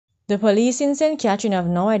The police in St. Catherine have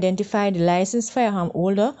now identified the licensed firearm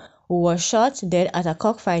holder who was shot dead at a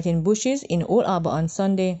cockfight in bushes in Old Harbour on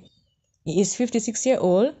Sunday. He is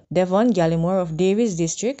 56-year-old Devon Gallimore of Davis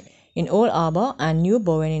District in Old Harbour and New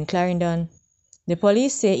Bowen in Clarendon. The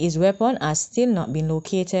police say his weapon has still not been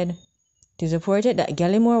located. It is reported that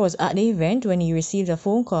Gallimore was at the event when he received a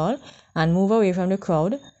phone call and moved away from the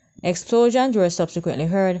crowd. Explosions were subsequently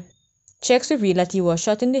heard. Checks revealed that he was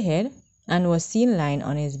shot in the head and was seen lying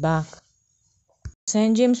on his back.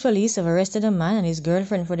 St. James police have arrested a man and his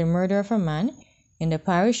girlfriend for the murder of a man in the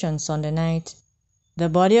parish on Sunday night. The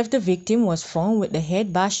body of the victim was found with the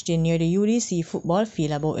head bashed in near the UDC football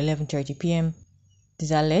field about 11:30 p.m. It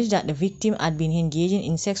is alleged that the victim had been engaging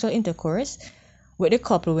in sexual intercourse with the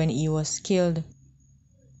couple when he was killed.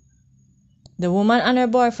 The woman and her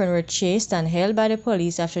boyfriend were chased and held by the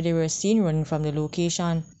police after they were seen running from the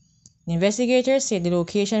location. Investigators said the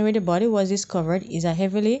location where the body was discovered is a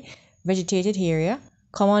heavily vegetated area,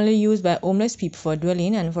 commonly used by homeless people for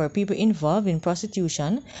dwelling and for people involved in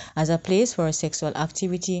prostitution as a place for sexual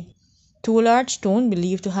activity. 2 large stones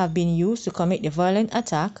believed to have been used to commit the violent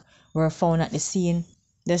attack were found at the scene.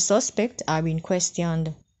 The suspects are being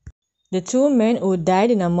questioned. The 2 men who died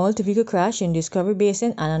in a multi-vehicle crash in Discovery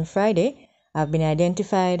Basin and on Friday have been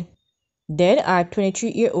identified. Dead are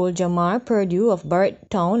 23-year-old Jamar Perdue of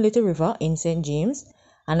Barretttown, Little River in St. James,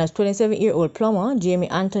 and a 27-year-old plumber Jamie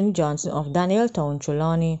Anthony Johnson of Danieltown,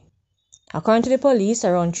 Trelawney. According to the police,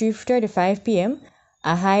 around 3:35 p.m.,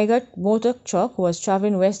 a Higer motor truck was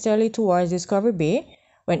traveling westerly towards Discovery Bay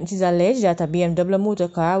when it is alleged that a BMW motor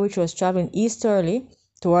car which was traveling easterly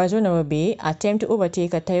towards Runaway Bay attempted to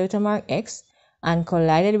overtake a Toyota Mark X and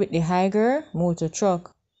collided with the Higer motor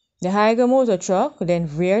truck. The Higer motor truck then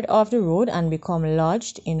veered off the road and became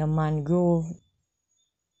lodged in a mangrove.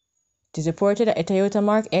 It is reported that a Toyota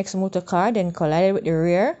Mark X motor car then collided with the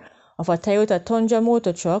rear of a Toyota Tundra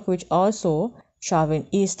motor truck which also traveled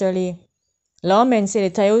easterly. Lawmen say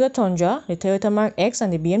the Toyota Tundra, the Toyota Mark X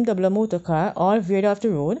and the BMW motor car all veered off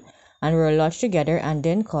the road and were lodged together and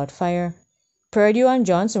then caught fire. Perdue and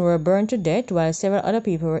Johnson were burned to death while several other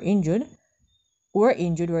people were injured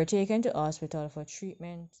were taken to hospital for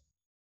treatment.